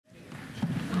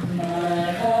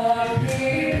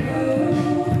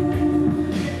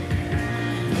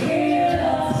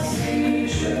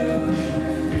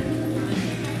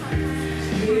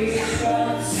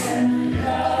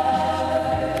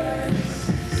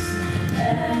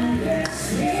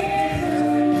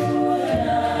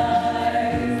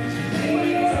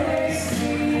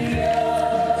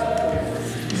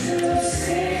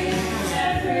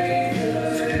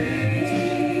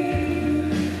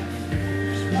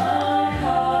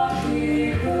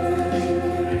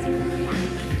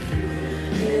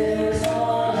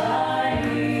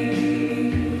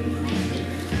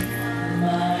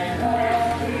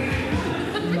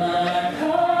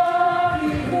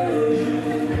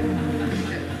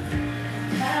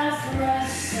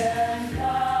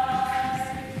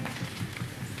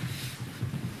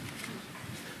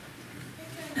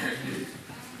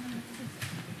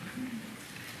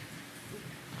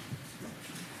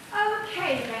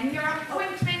Galen, your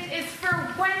appointment is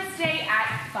for Wednesday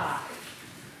at 5.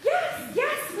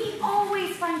 Yes, we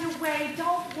always find a way,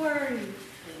 don't worry.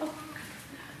 Oh.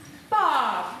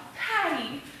 Bob,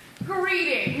 Patty,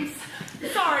 greetings.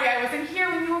 Sorry I wasn't here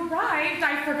when you arrived.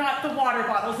 I forgot the water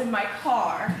bottles in my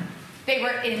car. They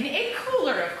were in a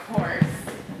cooler, of course.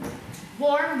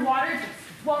 Warm water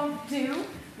just won't do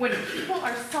when people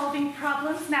are solving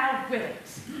problems, now will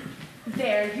it?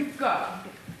 There you go.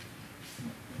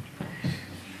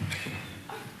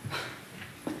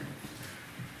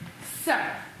 So,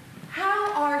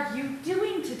 how are you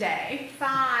doing today?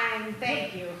 Fine,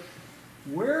 thank you.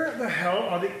 Where the hell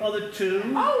are the other two?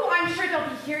 Oh, I'm sure they'll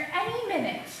be here any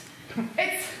minute.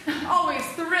 It's always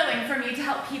thrilling for me to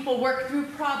help people work through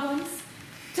problems,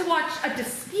 to watch a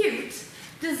dispute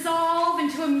dissolve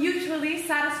into a mutually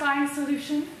satisfying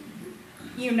solution.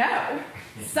 You know,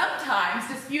 sometimes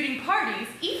disputing parties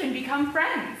even become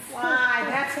friends. Why,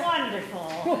 that's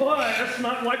wonderful. Why, that's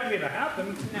not likely to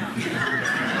happen. No.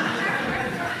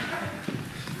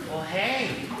 Well,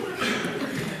 hey.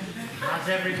 How's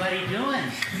everybody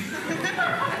doing?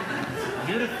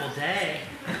 Beautiful day.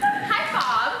 Hi,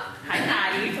 Bob. Hi,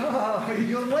 Patty. Oh,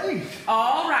 you're late.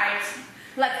 All right.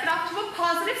 Let's get off to a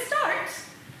positive start.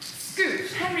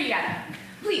 Skooch, Henrietta,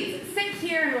 please sit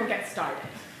here and we'll get started.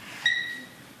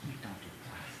 Don't do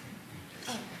plastic.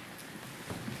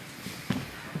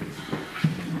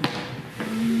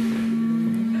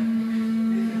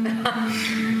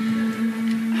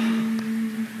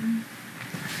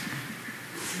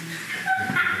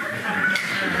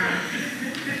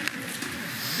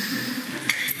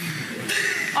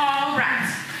 All right.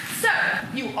 So,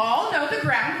 you all know the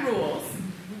ground rules.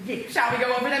 Shall we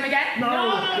go over them again? No.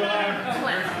 I've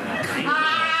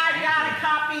got a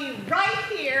copy right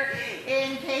here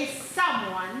in case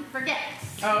someone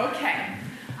forgets. Okay.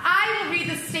 I will read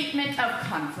the statement of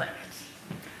conflict.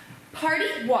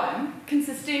 Party 1,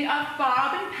 consisting of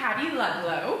Bob and Patty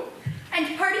Ludlow,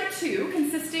 and Party 2,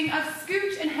 consisting of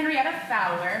Skooch and Henrietta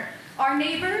Fowler, are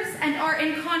neighbors and are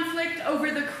in conflict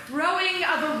over the crowing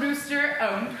of a rooster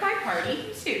owned by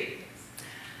Party 2.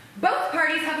 Both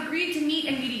parties have agreed to meet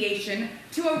in mediation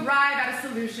to arrive at a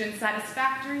solution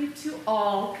satisfactory to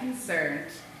all concerned.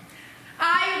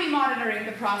 I will be monitoring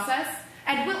the process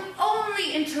and will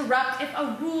only interrupt if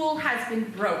a rule has been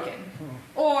broken,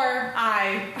 or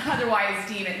I otherwise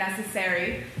deem it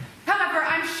necessary. However,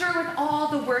 I'm sure with all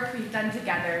the work we've done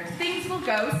together, things will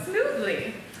go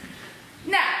smoothly.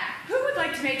 Now, who would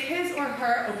like to make his or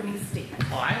her opening statement?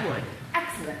 Oh, I would.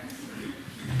 Excellent.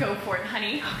 Go for it,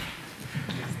 honey. Okay.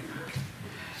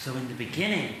 So in the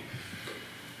beginning,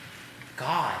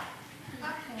 God,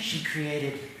 she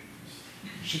created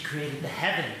the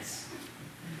heavens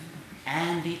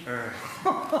and the earth.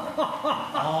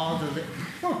 All the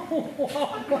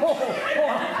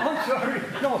I'm sorry.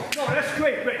 No, that's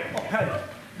great. Oh, Patty,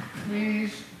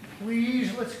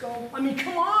 please, let's go. I mean,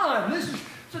 come on.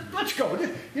 Let's go.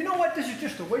 You know what? This is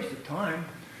just a waste of time.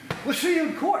 We'll see you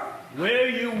in court, where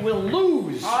you will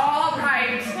lose. All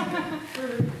right.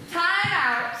 Time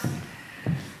out.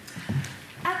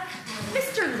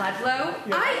 Mr. Ludlow,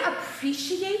 Yeah. I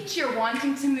appreciate your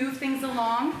wanting to move things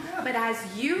along, but as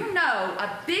you know,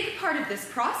 a big part of this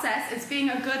process is being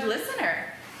a good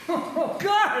listener. Oh,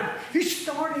 God! He's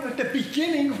starting at the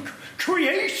beginning of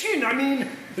creation. I mean,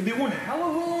 it'll be one hell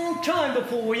of a long time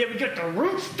before we ever get to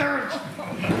roosters.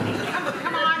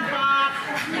 Come on, Bob.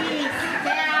 Please, sit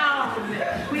down.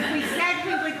 We said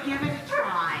we would give it a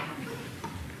try.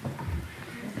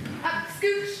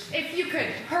 Skooch, if you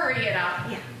could hurry it up.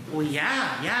 Yeah. Well,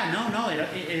 yeah, no,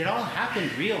 it all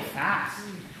happened real fast.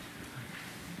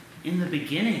 In the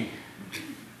beginning,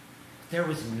 there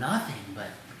was nothing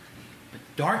but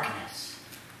darkness,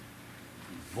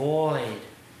 void,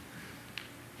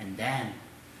 and then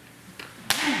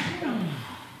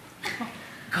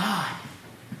God,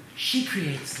 she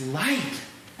creates light.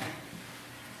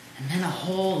 And then a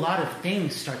whole lot of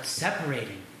things start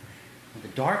separating. The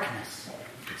darkness,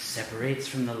 it separates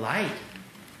from the light.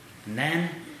 And then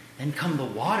come the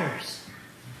waters,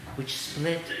 which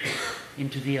split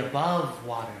into the above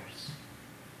waters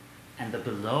and the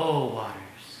below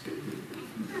waters.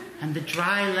 And the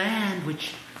dry land,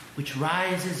 which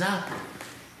rises up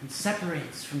and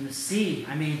separates from the sea.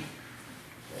 I mean,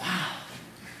 wow.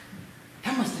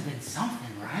 That must have been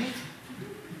something, right?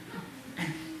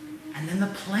 And then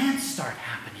the plants start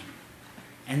happening.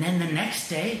 And then the next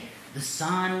day, the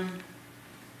sun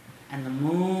and the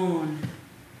moon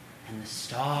and the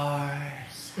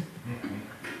stars.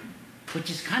 Which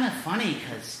is kind of funny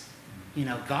because,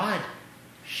 God,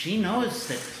 she knows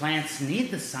that plants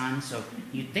need the sun, so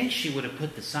you'd think she would have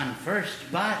put the sun first,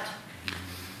 but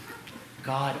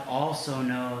God also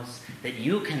knows that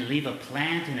you can leave a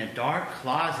plant in a dark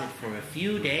closet for a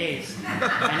few days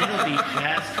and it'll be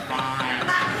just fine.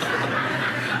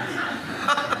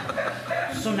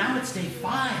 So now it's day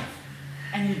 5,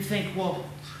 and you'd think, well,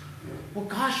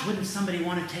 gosh, wouldn't somebody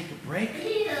want to take a break?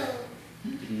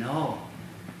 No,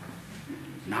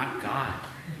 not God.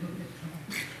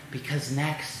 Because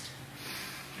next,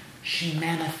 she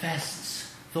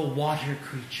manifests the water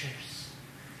creatures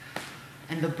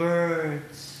and the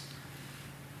birds,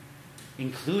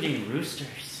 including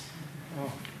roosters.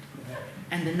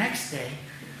 And the next day,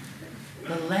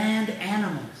 the land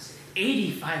animals,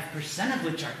 85% of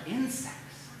which are insects.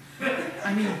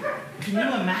 I mean, can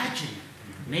you imagine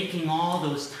making all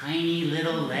those tiny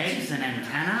little legs and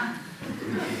antennae?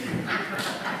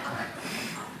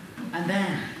 And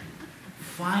then,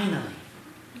 finally,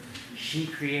 she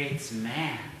creates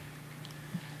man.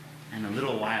 And a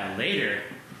little while later,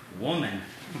 woman.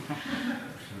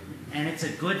 And it's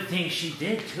a good thing she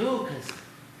did too,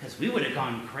 because we would have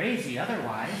gone crazy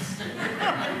otherwise.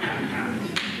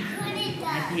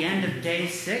 At the end of day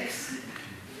 6,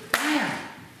 bam!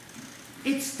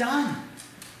 It's done.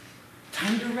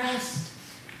 Time to rest.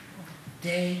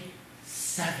 Day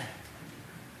 7.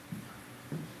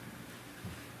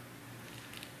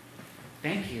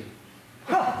 Thank you.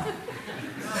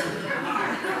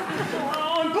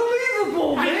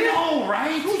 Unbelievable, man! I know,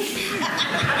 right?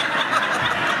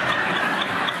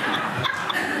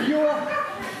 Your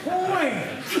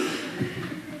point.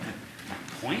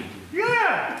 Point?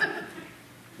 Yeah.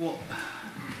 Well,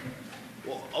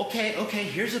 okay,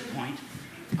 here's a point.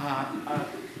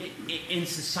 In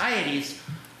societies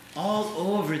all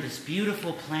over this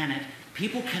beautiful planet,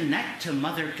 people connect to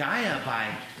Mother Gaia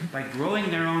by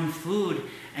growing their own food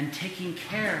and taking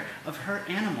care of her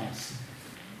animals.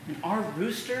 And our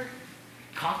rooster,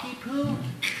 Cocky Poo,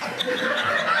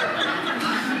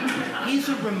 he's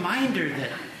a reminder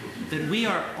that we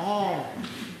are all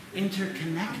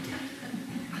interconnected.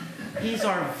 He's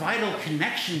our vital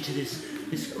connection to this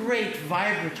great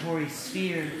vibratory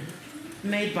sphere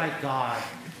made by God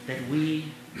that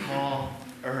we call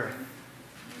Earth.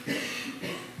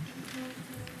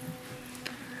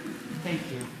 Thank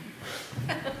you.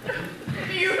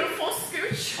 Beautiful,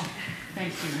 Skooch. Oh,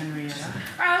 thank you, Henrietta.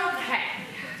 Okay.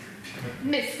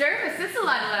 Mr. and Mrs.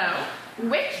 Ludlow,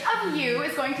 which of you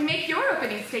is going to make your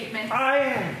opening statement? I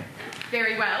am.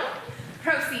 Very well.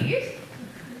 Proceed.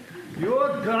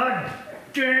 Your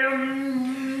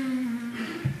goddamn...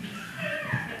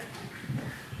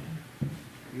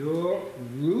 Your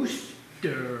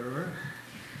rooster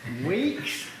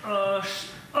wakes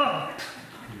us up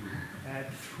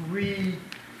at 3:30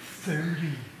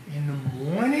 in the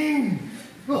morning.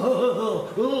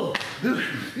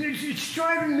 It's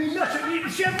driving me nuts.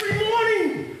 It's every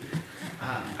morning.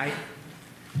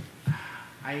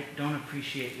 I don't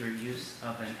appreciate your use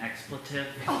of an expletive.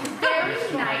 Oh, very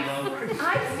Mr. nice. Ludlow.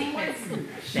 I statements.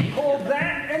 Thank Call you.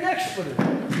 that an expletive.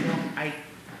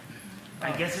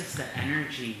 I guess it's the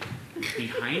energy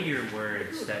behind your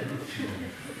words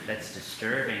that's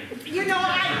disturbing. You know,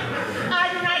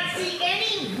 I do not see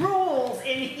any rules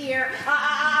in here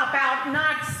about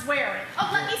not swearing. Oh,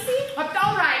 let me see.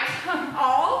 All right.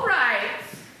 All right.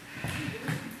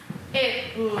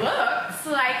 It looks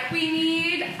like we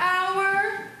need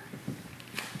our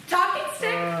talking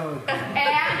stick and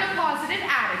a positive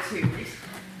attitude.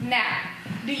 Now,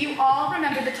 do you all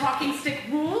remember the talking stick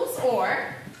rules,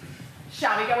 or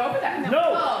shall we go over them? No.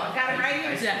 Oh, got it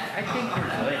right here. I think we're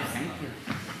good. Thank you.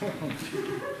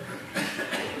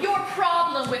 Your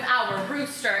problem with our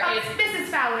rooster is... Mrs.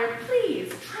 Fowler,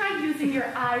 please try using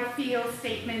your I feel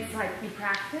statements like we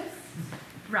practice.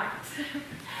 Right.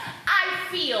 I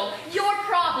feel your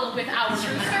problem with our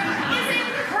rooster is a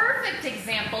perfect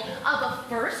example of a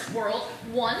first world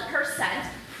 1%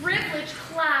 privileged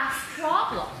class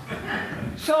problem.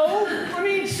 So, I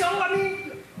mean,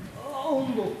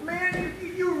 oh, look, man,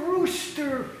 your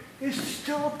rooster is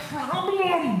still a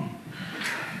problem.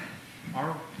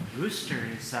 Our rooster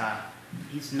is,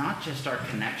 he's not just our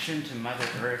connection to Mother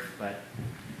Earth, but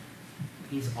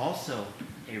he's also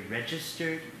a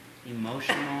registered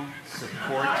emotional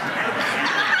support.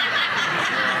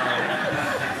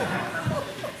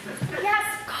 Yes,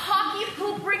 Cocky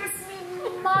Poo brings me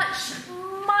much,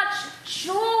 much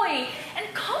joy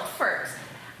and comfort.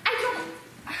 I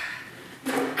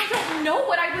don't know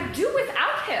what I would do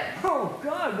without him. Oh,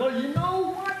 God, well, you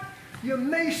know what? You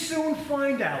may soon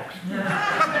find out.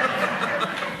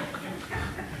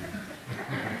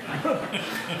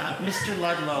 Mr.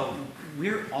 Ludlow,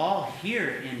 we're all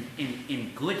here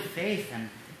in good faith, and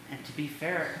to be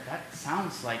fair, that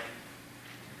sounds like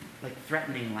like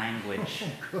threatening language.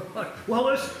 Oh, God. Well,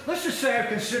 let's just say I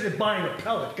considered buying a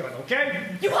pellet gun,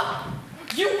 okay? You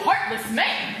heartless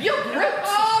man! You brute!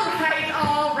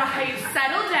 All right,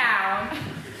 settle down.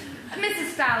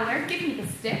 Mrs. Fowler, give me the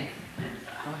stick.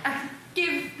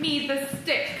 Give me the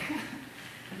stick.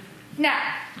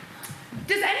 Now,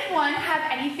 does anyone have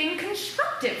anything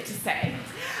constructive to say?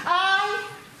 I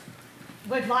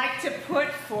would like to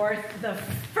put forth the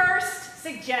first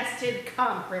suggested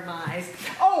compromise.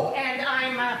 Oh, and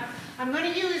I'm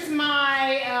going to use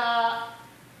my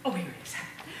here it is.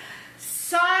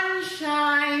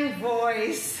 Sunshine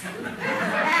voice. And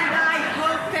I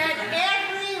hope that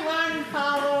everyone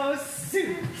follows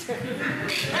suit.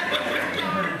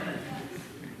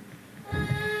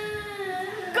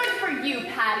 Good for you,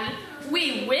 Patty.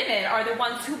 We women are the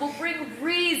ones who will bring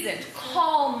reason,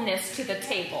 calmness to the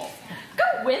table.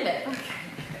 Go women.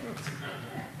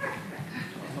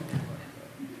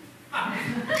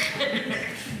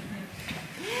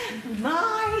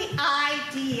 My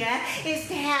idea is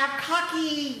to have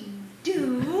Cocky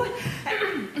do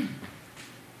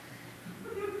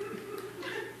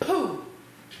poo.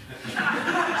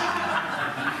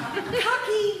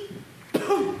 Cocky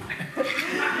poo.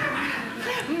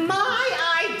 My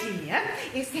idea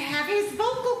is to have his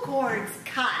vocal cords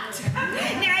cut.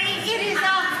 Now, it is a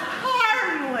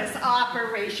harmless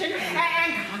operation,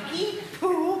 and Cocky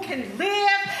Poo can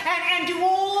live and do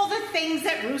all the things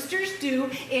that roosters do,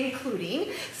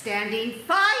 including standing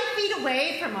 5 feet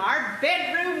away from our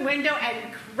bedroom window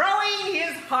and crowing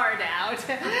his heart out.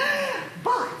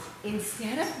 But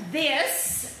instead of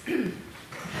this, it'll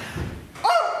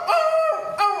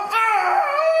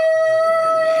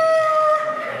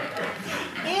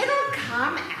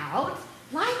come out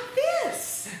like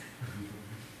this.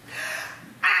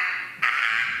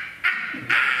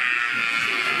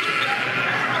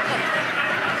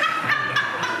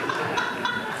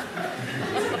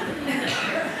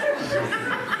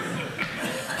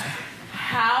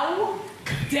 How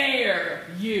dare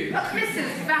you? Mrs.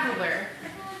 Fowler,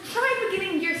 try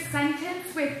beginning your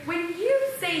sentence with, when you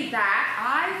say that,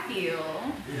 I feel...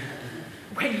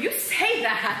 When you say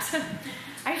that,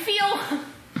 I feel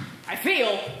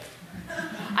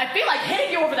like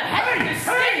hitting you over the head with this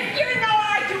stick. You know,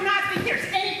 I do not think there's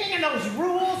anything in those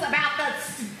rules about the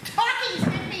talking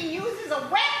stick being used as a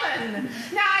weapon.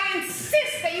 Now, I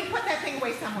insist that you put that thing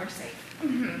away somewhere safe.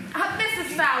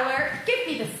 Mrs. Fowler, give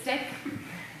me the stick.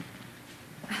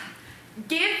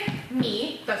 Give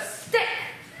me the stick.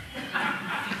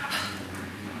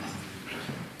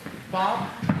 Bob,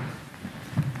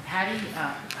 Patty,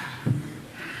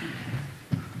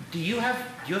 do you have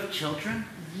children?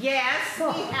 Yes,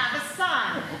 we have a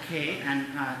son. Okay, and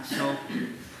so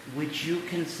would you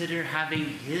consider having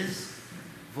his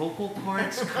vocal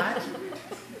cords cut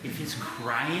if his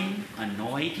crying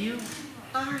annoyed you?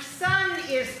 Our son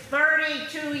is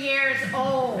 32 years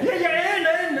old.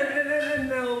 And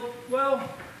well,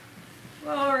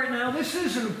 all right, now, this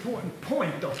is an important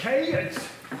point, okay?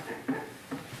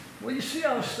 Well, you see,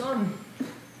 our son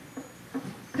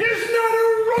is not a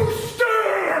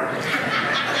rooster!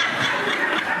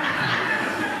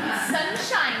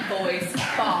 Sunshine voice,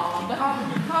 Bob.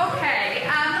 Okay,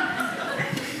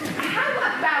 how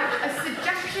about a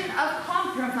suggestion of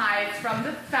compromise from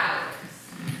the Fowlers?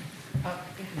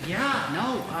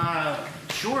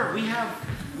 Sure. We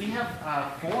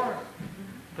have 4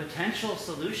 potential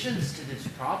solutions to this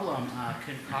problem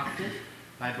concocted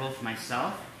by both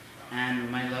myself and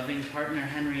my loving partner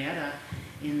Henrietta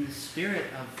in the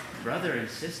spirit of brother and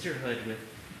sisterhood with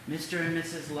Mr. and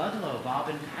Mrs. Ludlow, Bob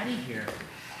and Patty here.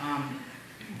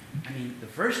 The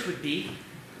first would be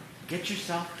get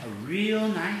yourself a real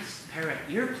nice pair of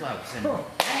earplugs and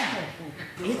bam,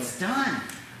 it's done.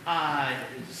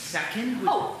 Second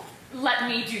would... Let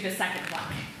me do the second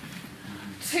one.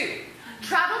 2,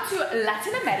 travel to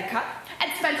Latin America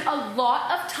and spend a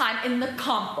lot of time in the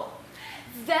campo.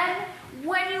 Then,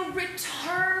 when you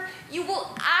return, you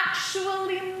will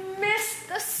actually miss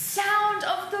the sound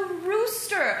of the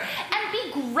rooster and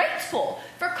be grateful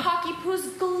for Cocky Poo's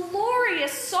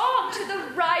glorious song to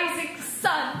the rising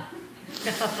sun.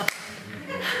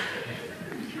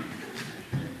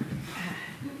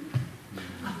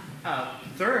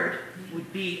 Third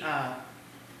would be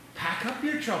pack up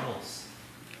your troubles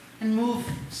and move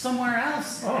somewhere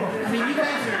else. You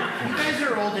guys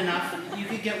are old enough. You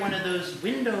could get one of those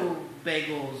window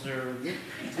bagels or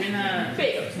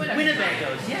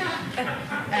Winnebagos, yeah.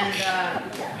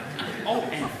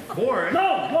 And fourth.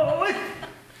 No, wait.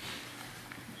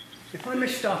 If I may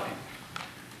stop you,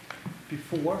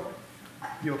 before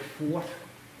your 4th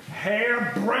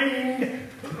hair-brained,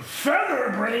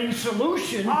 feather-brained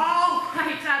solution. All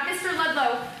right, Mr.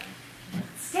 Ludlow,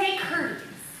 stay courteous.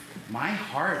 My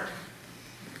heart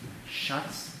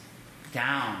shuts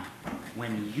down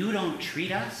when you don't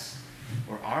treat us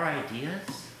or our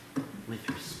ideas with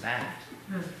respect.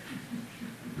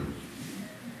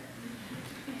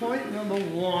 Point number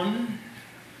one,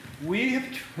 we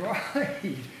have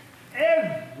tried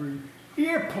every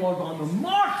earplug on the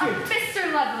market.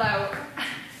 Mr. Ludlow,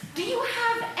 do you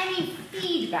have any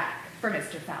feedback for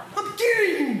Mr. Fowler? I'm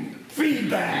getting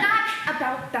feedback. Not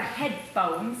about the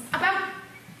headphones, about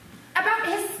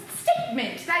his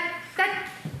statement that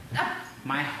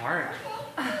My heart,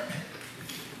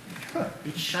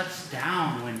 it shuts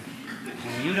down when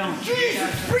you don't treat Jesus,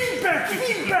 us. feedback.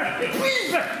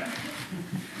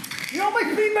 You know what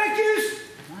my feedback is?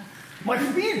 My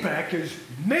feedback is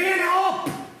man up.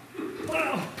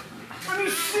 I mean,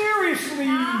 seriously.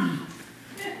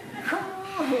 Come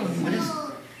on.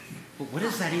 What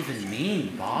does that even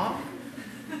mean, Bob?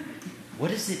 What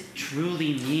does it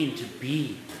truly mean to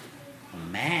be a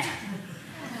man?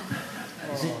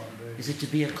 Is it to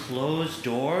be a closed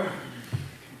door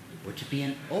or to be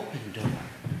an open door?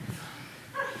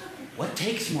 What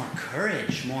takes more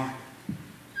courage, more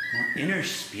inner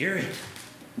spirit?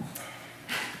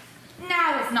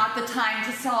 now is not the time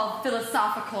to solve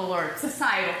philosophical or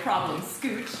societal problems,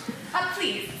 Skooch.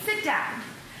 Please, sit down.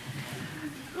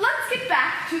 Let's get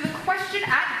back to the question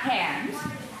at hand.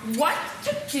 What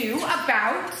to do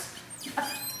about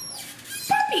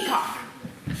poppycock?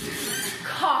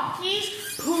 Cocky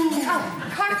poo.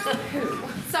 Oh, cocky poo.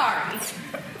 Sorry.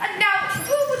 Now,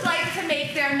 who would like to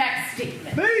make their next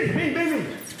statement? Me.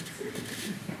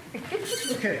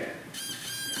 Okay.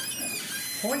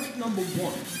 Point number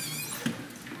one.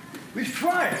 We've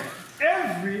tried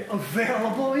every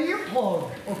available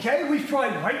earplug, okay? We've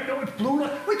tried white noise, blue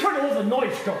noise. We tried all the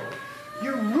noise going.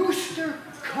 Your rooster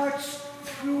cuts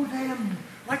through them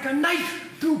like a knife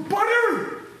through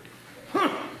butter.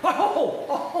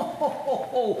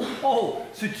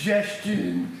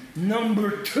 Suggestion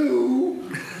number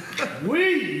 2.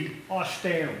 We are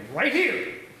staying right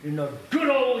here in the good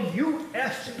old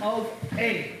U.S. of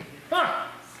A.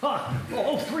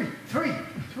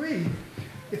 Three.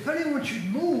 If anyone should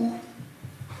move,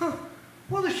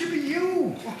 well, it should be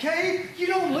you, okay? You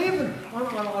don't live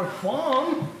on a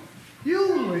farm.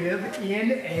 You live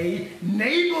in a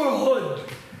neighborhood.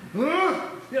 Huh?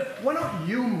 Yeah, why don't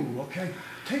you move, okay?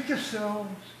 Take yourselves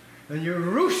and your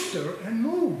rooster and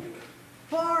move.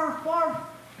 Far.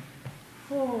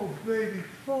 Oh, baby,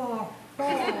 far.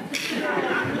 Oh,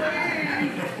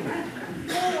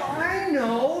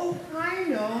 I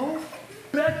know.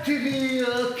 Back to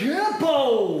the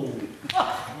campo.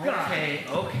 Okay.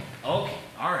 All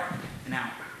right.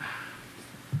 Now,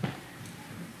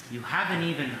 you haven't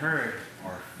even heard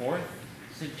our 4th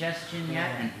suggestion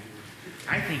yet, and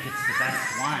I think it's the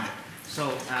best one.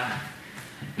 So,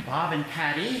 Bob and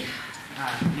Patty,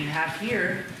 we have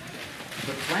here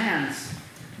the plans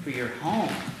for your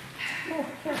home.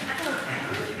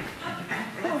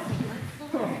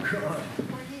 Oh, God.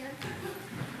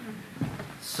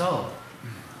 So,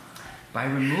 by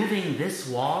removing this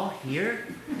wall here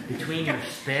between your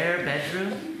spare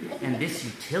bedroom and this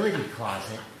utility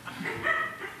closet,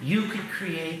 you could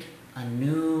create a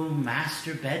new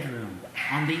master bedroom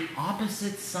on the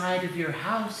opposite side of your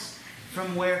house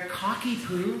from where Cocky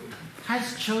Poo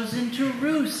has chosen to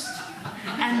roost.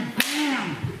 And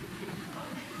bam!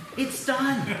 It's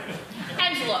done.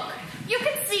 And look, you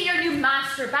can see your new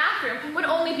master bathroom would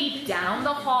only be down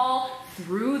the hall,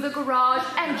 through the garage,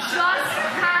 and just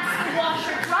past the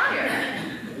washer dryer.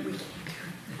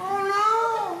 Oh, no!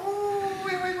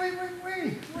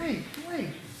 Wait.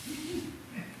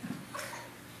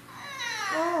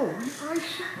 Oh, I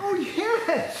see. Oh,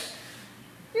 yes.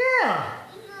 Yeah.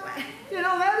 You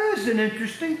know, that is an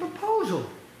interesting proposal.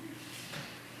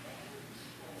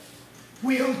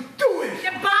 We'll do it.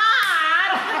 Bob!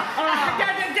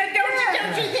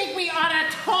 Don't you think we ought to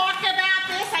talk about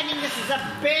this? I mean, this is a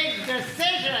big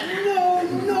decision.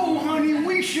 No, honey,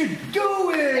 we should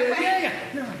do it. Yeah.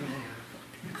 No.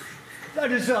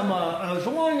 That is, as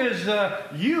long as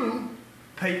you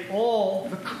pay all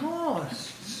the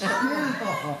costs.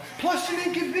 Yeah. Plus an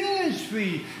inconvenience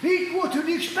fee equal to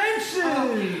the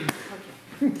expenses.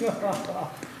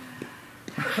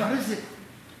 How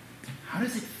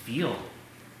does it feel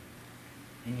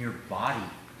in your body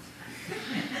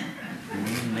when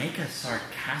you make a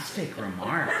sarcastic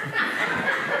remark?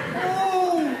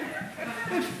 Oh,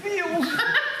 it feels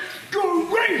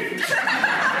great.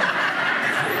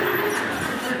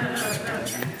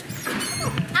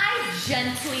 I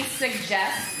gently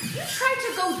suggest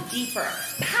deeper,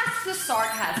 past the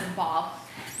sarcasm, Bob.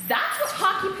 That's what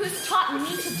Hockey Poo's taught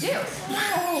me to do.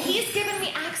 He's given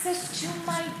me access to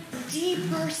my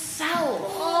deeper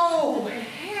self. Oh,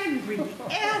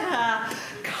 Henrietta,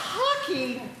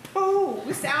 Cocky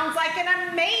Poo sounds like an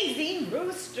amazing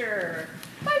rooster.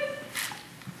 But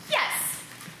yes,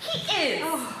 he is.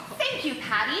 Thank you,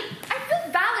 Patty. I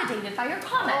feel validated by your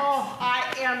comments. Oh,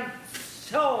 I am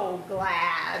so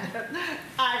glad.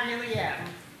 I really am.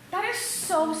 That is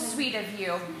so sweet of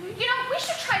you. You know, we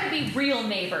should try to be real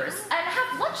neighbors and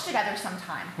have lunch together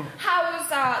sometime. How's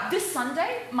this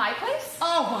Sunday, my place?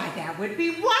 Oh, why, that would be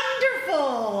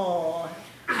wonderful.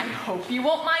 I hope you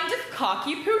won't mind if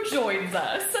Cocky Poo joins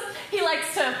us. He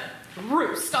likes to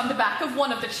roost on the back of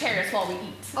one of the chairs while we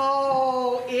eat.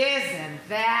 Oh, isn't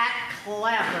that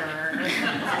clever?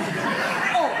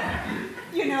 Oh,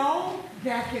 you know,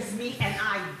 that gives me an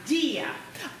idea.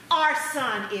 Our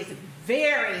son is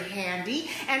very handy,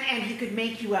 and he could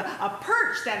make you a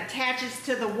perch that attaches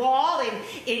to the wall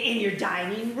in your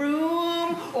dining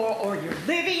room, or your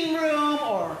living room,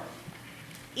 or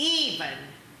even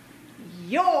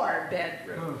your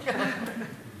bedroom.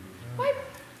 Why,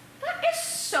 that is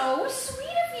so sweet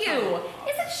of you.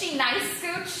 Isn't she nice,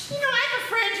 Skooch? You know, I have a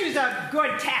friend who's a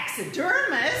good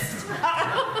taxidermist.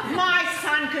 My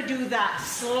son could do the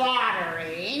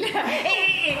slaughtering,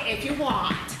 if you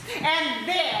want. And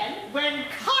then, when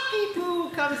Cocky Poo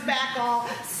comes back all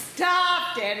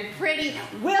stuffed and pretty,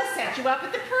 we'll set you up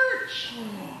at the perch.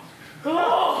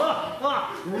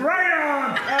 Right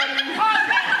on, Patty.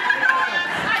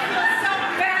 I feel so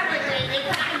validated.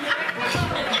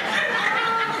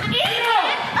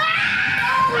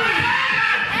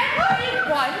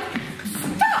 Everyone,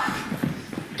 stop!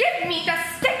 Give me the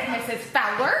stick, Mrs.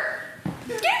 Fowler.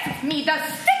 Give me the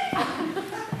stick!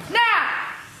 Now,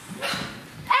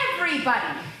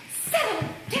 everybody, settle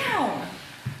down.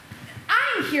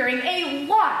 I'm hearing a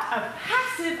lot of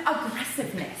passive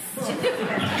aggressiveness.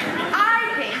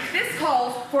 I think this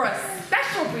calls for a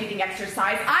special breathing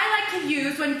exercise I like to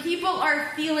use when people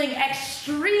are feeling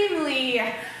extremely,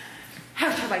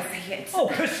 how shall I say it? Oh,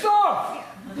 pissed off.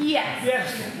 Yes.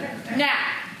 Yes. Now,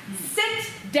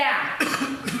 sit down.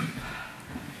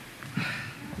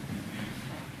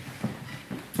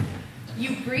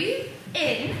 You breathe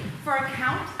in for a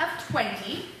count of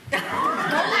 20,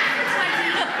 hold it for 20,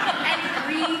 and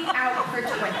breathe out for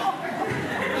 20.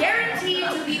 Guaranteed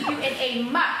to leave you in a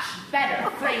much better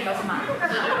frame of mind.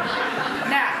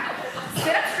 Now,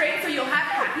 sit up straight so you'll have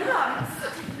happy lungs.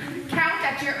 Count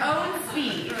at your own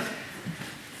speed.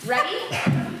 Ready?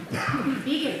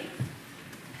 Begin.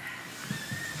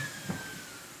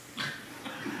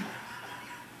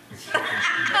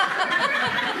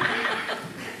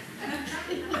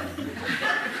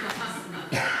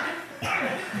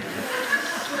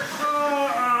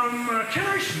 Can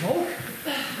I smoke?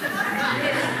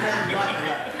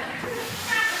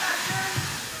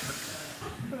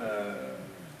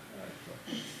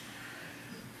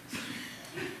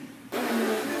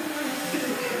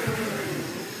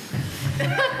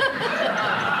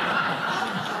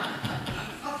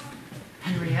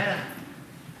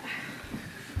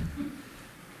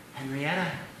 Henrietta.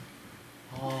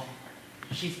 Oh,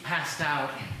 she's passed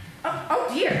out. Oh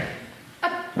dear.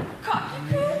 Cocky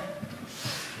Poo?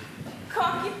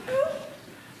 Cocky Poo?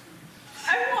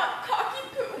 I want Cocky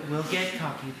Poo. We'll get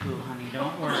Cocky Poo, honey.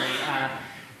 Don't worry.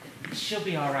 She'll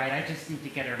be all right. I just need to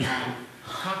get her home.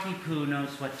 Cocky Poo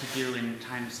knows what to do in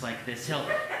times like this. He'll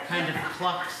kind of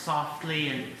cluck softly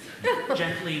and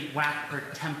gently whack her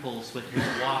temples with his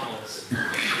waddles.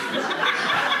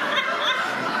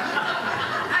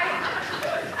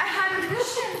 I had a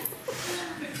vision.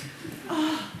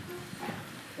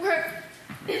 Where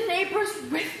neighbors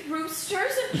with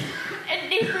roosters and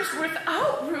neighbors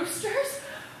without roosters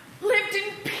lived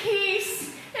in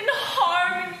peace and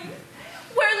harmony,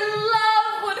 where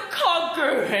love would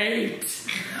conquer hate,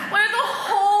 where the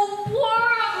whole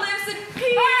world lives in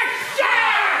peace.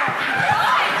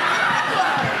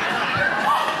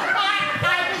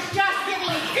 I was just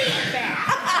giving feedback.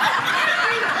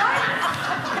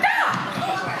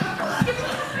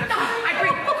 I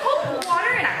bring cold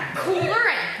water in a cooler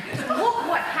and look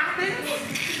what happens.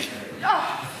 Oh,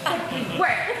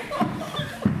 where?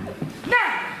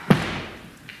 Now,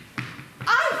 I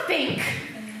think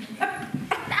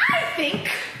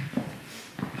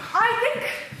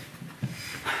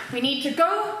we need to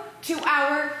go to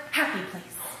our happy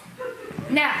place.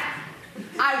 Now,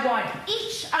 I want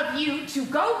each of you to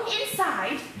go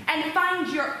inside and find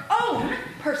your own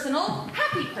personal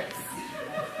happy place.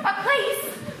 A place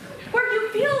where you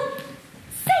feel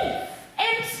safe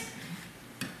and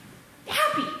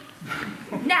happy.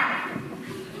 Now,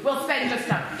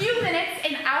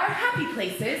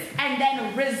 and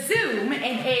then resume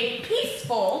in a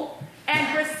peaceful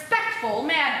and respectful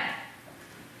manner.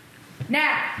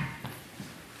 Now,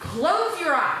 close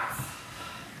your eyes.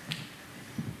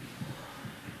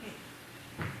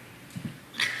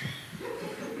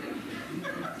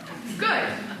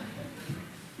 Good.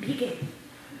 Begin.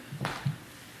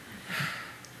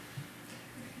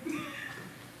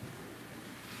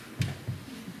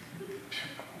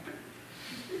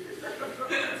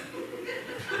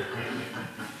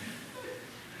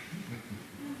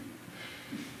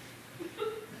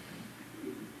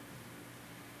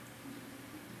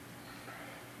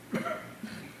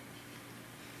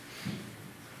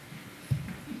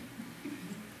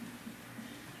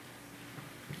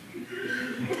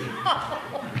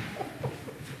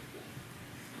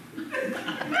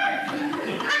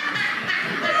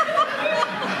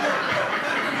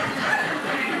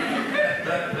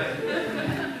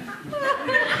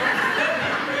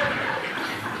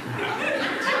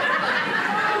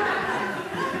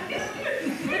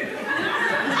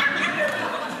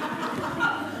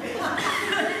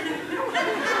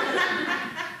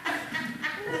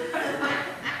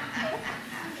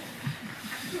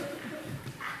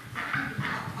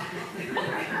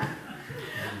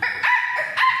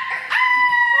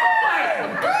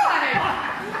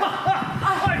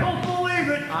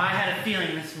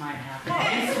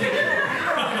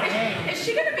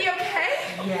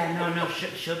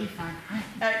 She'll be fine.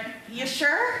 You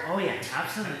sure? Oh, yeah,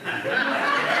 absolutely. Ow!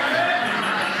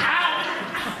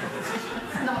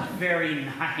 It's not very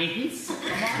nice.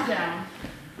 Come on down.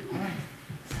 All right,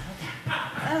 settle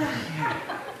down.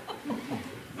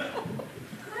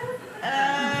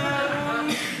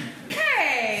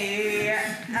 Okay.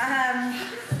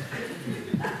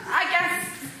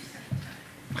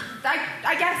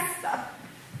 I guess,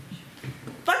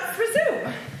 let's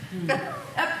resume.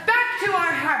 Back to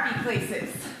our happy places.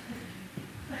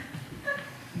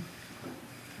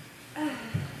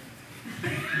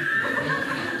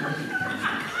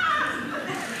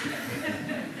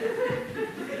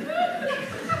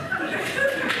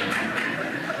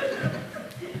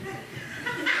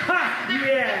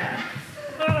 Yeah.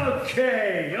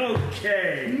 Okay.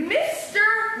 Mr.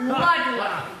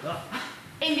 Ludlow,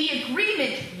 in the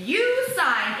agreement you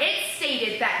signed, it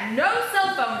stated that no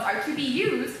cell phones are to be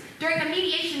used during the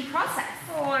mediation process.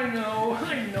 Oh, I know.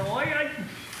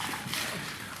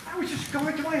 I was just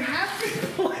going to my happy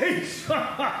place.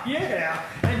 Yeah.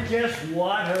 And guess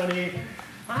what, honey?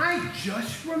 I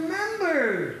just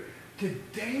remembered.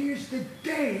 Today is the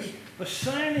day for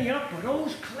signing up for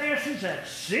those classes at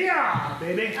CR,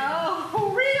 baby.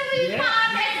 Oh, really, Yeah.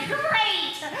 Bob? That's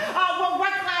great. Well,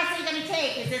 what class are you going to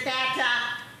take? Is it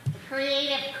that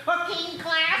creative cooking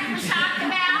class we talked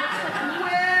about?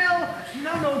 Well,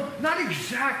 no, not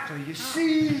exactly. You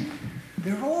see,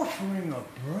 they're offering a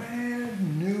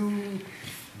brand new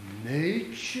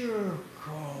nature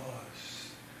course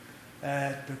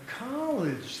at the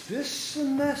college this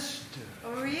semester.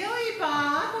 Really,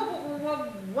 Bob?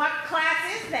 What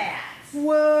class is that?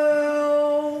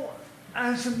 Well,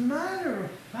 as a matter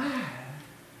of fact,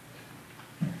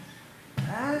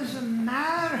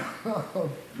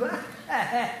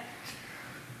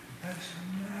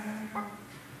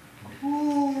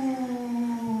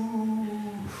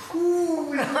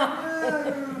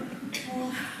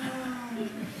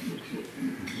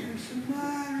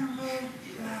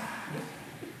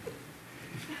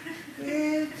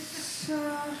 it's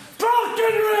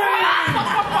broken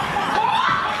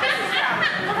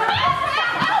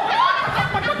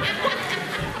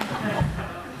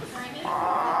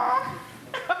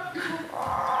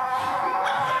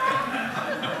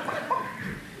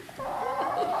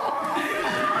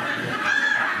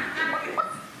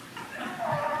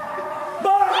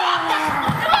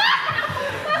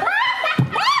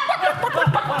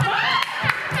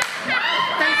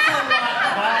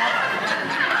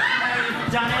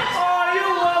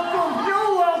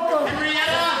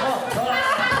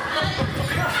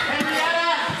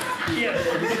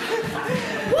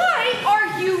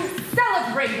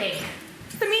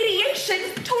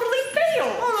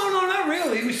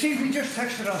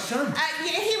texted our son.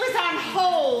 He was on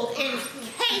hold in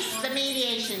case the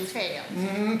mediation failed.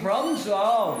 Problem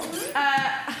solved.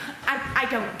 I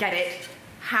don't get it.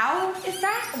 How is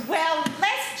that? Well,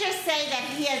 let's just say that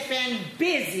he has been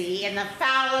busy in the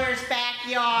Fowler's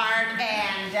backyard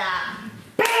and,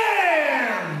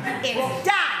 BAM! It's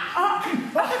done.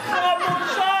 Problem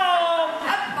solved!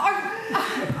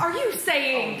 Are you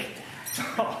saying...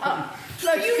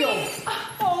 Let's go.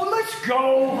 Oh, let's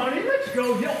go, honey. Let's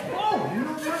go. Oh, you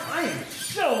know what? I am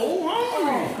so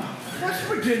hungry. What's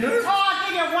for dinner? Oh,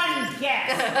 your one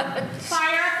guess.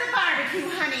 Fire up the barbecue,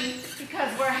 honey,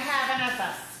 because we're having us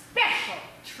a special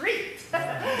treat.